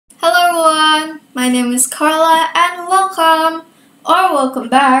everyone, my name is Carla and welcome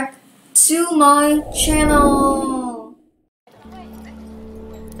back to my channel.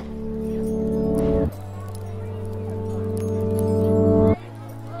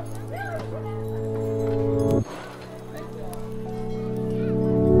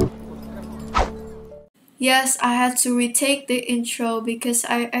 Yes, I had to retake the intro because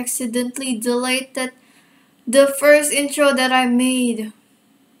I accidentally deleted the first intro that I made.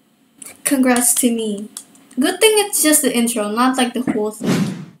 Congrats to me. Good thing it's just the intro, not like the whole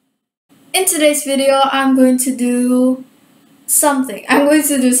thing. In today's video, I'm going to do something. I'm going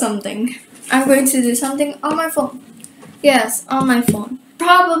to do something on my phone. Yes, on my phone.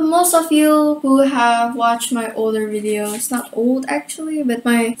 Probably most of you who have watched my older videos, not old actually, but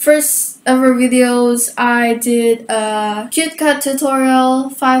my first ever videos, I did a CuteCut tutorial,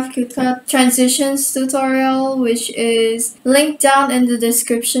 5 CuteCut transitions tutorial, which is linked down in the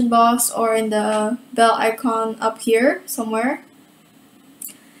description box or in the bell icon up here somewhere.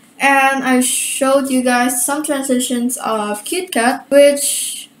 And I showed you guys some transitions of CuteCut,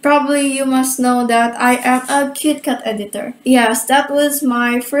 which probably you must know that I am a CuteCut editor. Yes, that was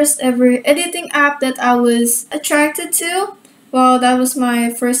my first ever editing app that I was attracted to. Well, that was my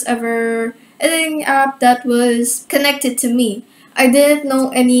first ever editing app that was connected to me. I didn't know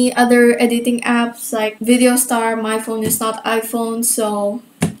any other editing apps like Video Star. My phone is not iPhone, so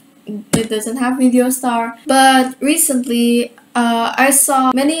it doesn't have Video Star. But recently, I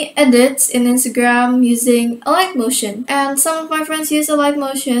saw many edits in Instagram using Alight motion, and some of my friends use Alight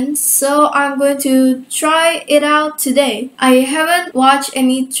motion, so I'm going to try it out today. I haven't watched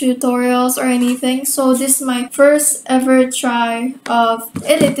any tutorials or anything, so this is my first ever try of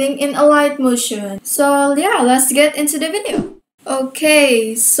editing in Alight motion. So yeah, let's get into the video.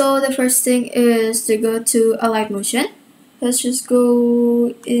 Okay, so the first thing is to go to Alight motion. Let's just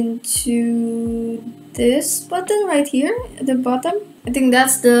go into this button right here at the bottom. I think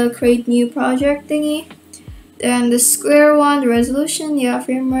that's the create new project thingy. Then the square one, the resolution, yeah,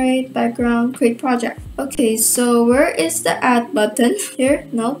 frame rate, background, create project. Okay, so where is the add button? Here?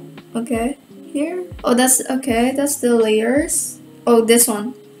 No. Okay. Here? Oh, that's okay. That's the layers. Oh, this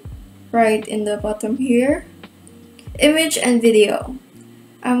one. Right in the bottom here. Image and video.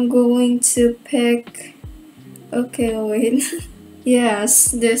 I'm going to pick. Okay, wait.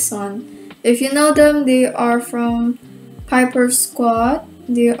 Yes, this one. If you know them, they are from Piper Squad.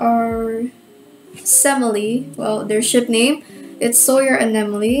 They are Semele. Well, their ship name. It's Sawyer and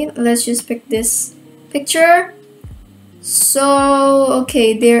Emily. Let's just pick this picture. So,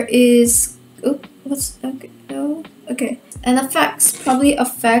 okay, there is... Oop, what's... Okay, no. Okay. And effects. Probably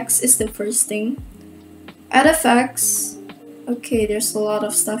effects is the first thing. Add effects. Okay, there's a lot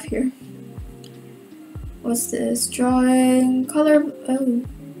of stuff here. What's this? Drawing, color, oh.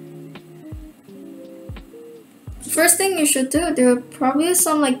 First thing you should do, there are probably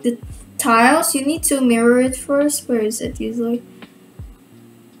some like the tiles. You need to mirror it first. Where is it usually?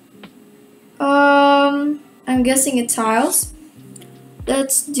 I'm guessing it's tiles.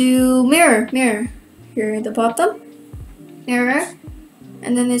 Let's do mirror. Here at the bottom. Mirror.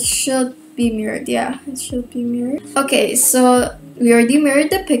 And then it should be mirrored. Yeah, it should be mirrored. Okay, so we already mirrored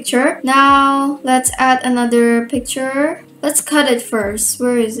the picture. Now let's add another picture. Let's cut it first.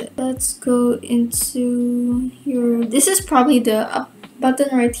 Where is it? Let's go into here. This is probably the up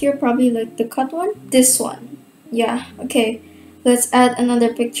button right here. Probably like the cut one. This one. Yeah, okay. Let's add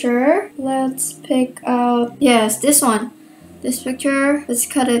another picture. Let's pick out, yes, this one. This picture. Let's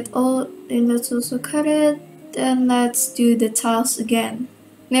cut it all. And let's also cut it. Then let's do the tiles again.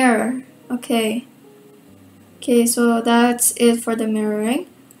 Mirror. Okay. Okay, so that's it for the mirroring.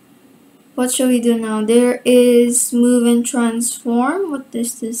 What shall we do now? There is move and transform. What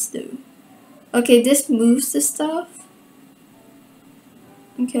does this do? Okay, this moves the stuff.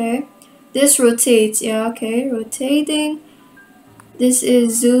 Okay. This rotates. Yeah, okay. Rotating. This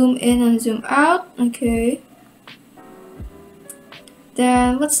is zoom in and zoom out. Okay.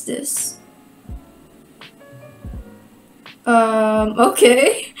 Then what's this?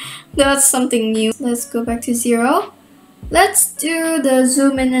 Okay. That's something new. Let's go back to 0. Let's do the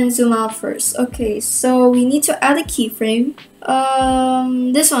zoom in and zoom out first. Okay, so we need to add a keyframe.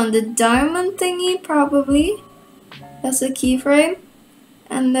 This one, the diamond thingy, probably. That's a keyframe.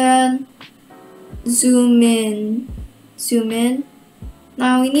 And then zoom in. Zoom in.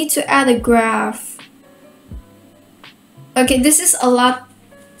 Now we need to add a graph. Okay, this is a lot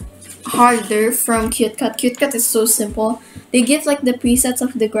harder from CuteCut. CuteCut is so simple. They give like the presets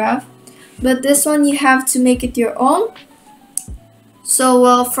of the graph, but this one you have to make it your own. So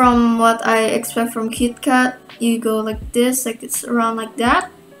well, from what I expect from CuteCut, you go like this, like it's around like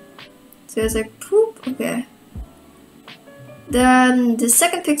that. So it's like poop. Okay. Then the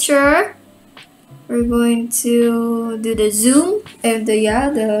second picture, we're going to do the zoom and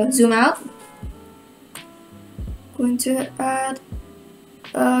the zoom out. Going to add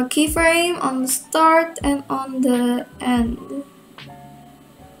a keyframe on the start and on the end.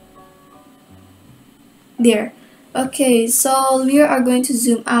 There. Okay, so we are going to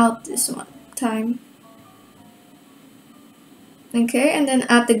zoom out this one time. Okay, and then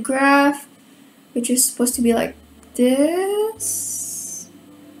add the graph, which is supposed to be like this.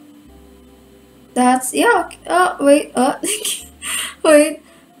 That's, yeah, oh, wait, wait,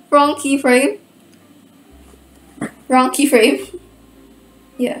 wrong keyframe. Wrong keyframe.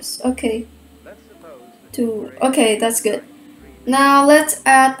 Yes, okay. Okay, that's good. Now let's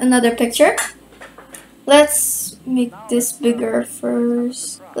add another picture. Let's make this bigger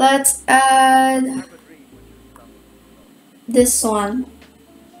first. Let's add this one.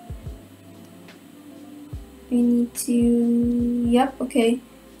 We need to, yep, okay.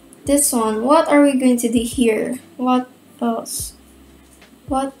 This one. What are we going to do here? What else?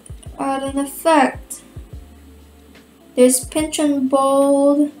 What, add an effect. There's pinch and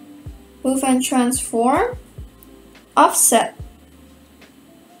bold, move and transform, offset.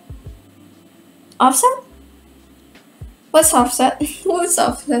 Offset? What's offset? What's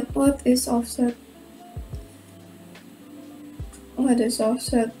offset? What is offset? What is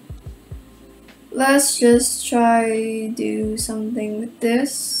offset? Let's just try do something with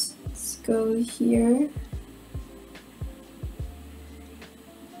this. Let's go here.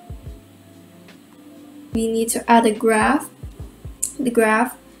 We need to add a graph. The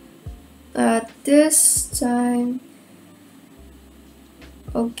graph this time.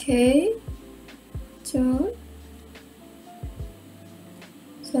 Okay. So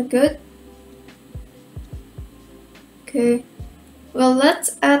is that good? Okay. Well,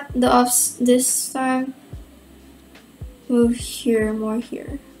 let's add the offs this time. Move here, more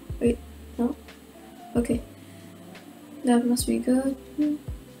here. Wait, no? Okay. That must be good.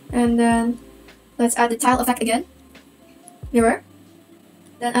 And then let's add the tile effect again. Mirror.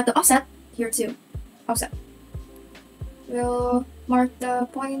 Then add the offset here too. Offset. We'll mark the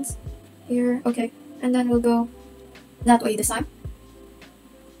points here. Okay. And then we'll go that way this time.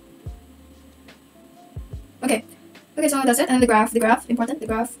 Okay. Okay, so that's it. And the graph, important, the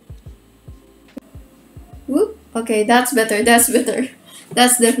graph. Whoop. Okay, that's better, that's better.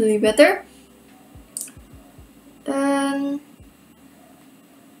 That's definitely better. Then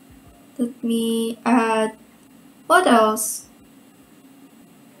let me add, what else?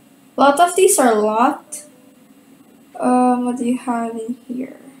 A lot of these are locked. What do you have in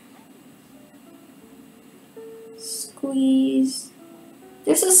here? Squeeze.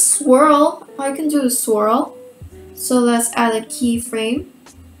 There's a swirl. I can do a swirl. So let's add a keyframe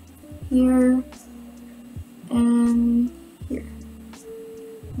here and here.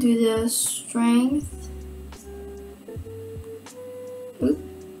 Do the strength. Oop.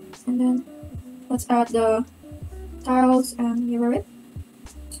 And then let's add the tiles and mirror it.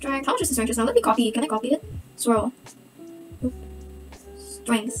 Strength. How much is the strength just now? Let me copy. Can I copy it? Swirl. Oop.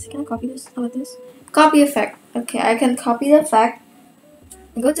 Strength. Can I copy this? How about this? Copy effect. Okay, I can copy the effect.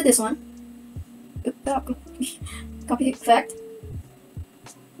 And go to this one. Oop. Copy effect.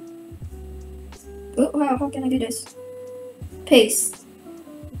 Oh wow, how can I do this? Paste.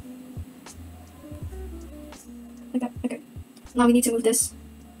 Okay. Now we need to move this.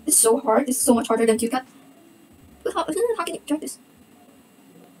 This is so hard. This is so much harder than QCut. How can you try this?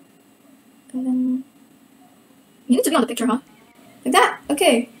 And then you need to be on the picture, huh? Like that.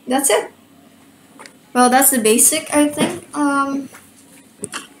 Okay, that's it. Well, that's the basic, I think.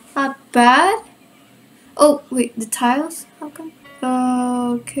 Not bad. Oh wait, the tiles? How come?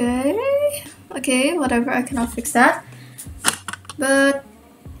 Okay, whatever, I cannot fix that. But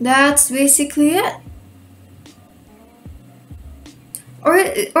that's basically it. Or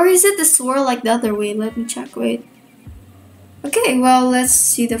is it the swirl like the other way? Let me check, wait. Okay, well, let's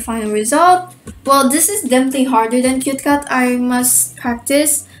see the final result. Well, this is definitely harder than QCut. I must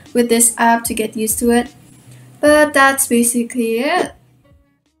practice with this app to get used to it. But that's basically it.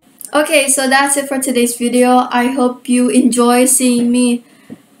 Okay, so that's it for today's video. I hope you enjoy seeing me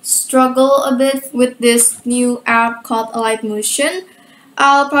struggle a bit with this new app called Alight Motion.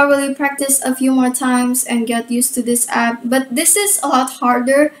 I'll probably practice a few more times and get used to this app, but this is a lot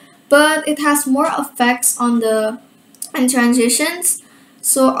harder, but it has more effects on the transitions,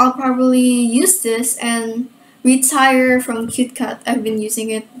 so I'll probably use this and retire from QCut. I've been using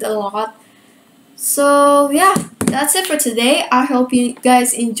it a lot. So yeah, that's it for today. I hope you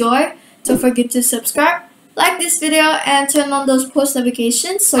guys enjoy. Don't forget to subscribe, like this video and turn on those post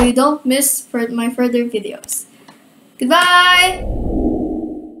notifications so you don't miss my further videos. Goodbye!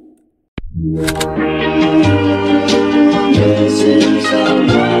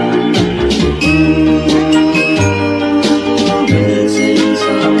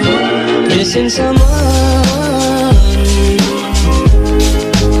 Missing someone